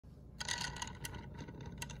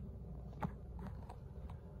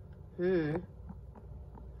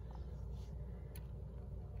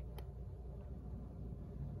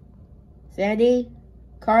Sandy?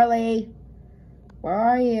 Carly? Where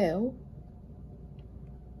are you?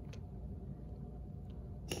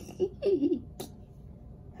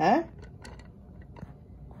 Huh?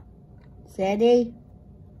 Sandy?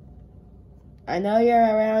 I know you're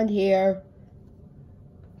around here.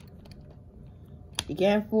 You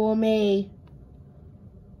can't fool me.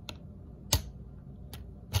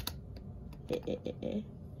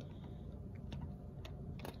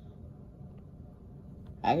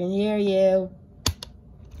 I can hear you.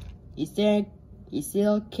 You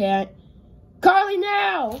still can't. Carly,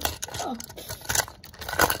 now! Oh.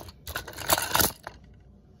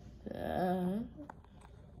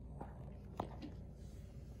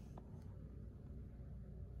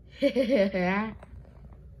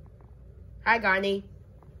 Hi, Gani.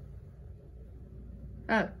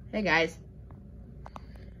 Oh, hey guys.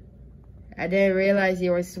 I didn't realize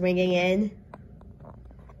you were swinging in.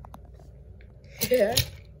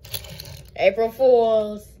 April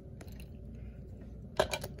Fools.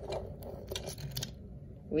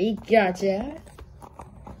 We gotcha.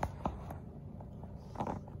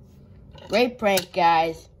 Great prank,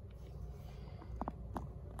 guys.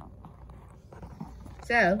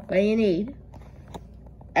 So, what do you need?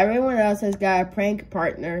 Everyone else has got a prank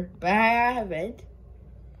partner, but I haven't.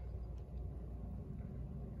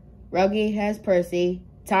 Rogie has Percy,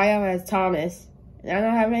 Tayo has Thomas, and I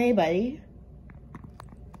don't have anybody.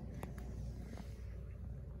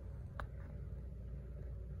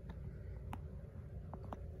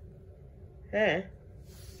 Huh.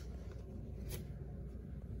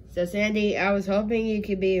 So Sandy, I was hoping you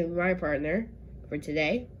could be my partner for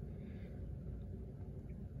today.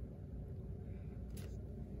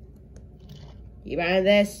 You buying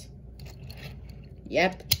this?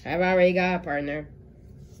 Yep, I've already got a partner.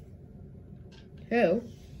 Who?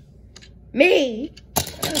 Me?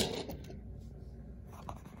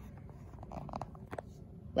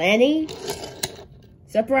 Lanny?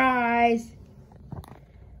 Surprise!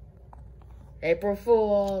 April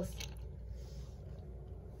Fools.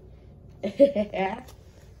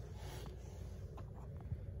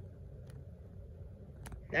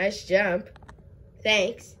 Nice jump.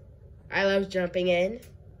 Thanks. I love jumping in.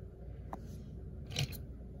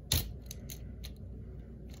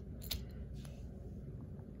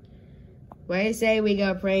 What do you say we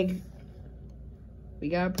gotta prank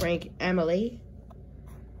Emily?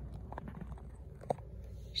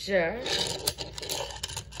 Sure.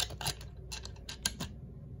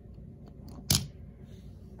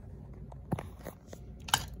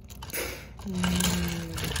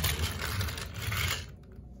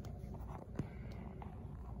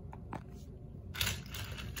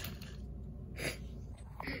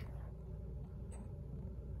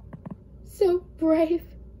 So brave.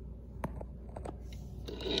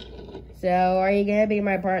 So, are you gonna be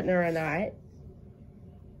my partner or not?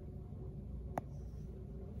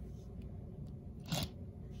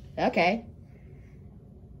 Okay.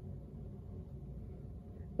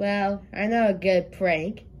 Well, I know a good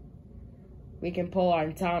prank we can pull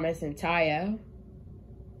on Thomas and Tayo.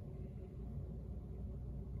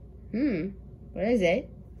 What is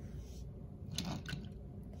it?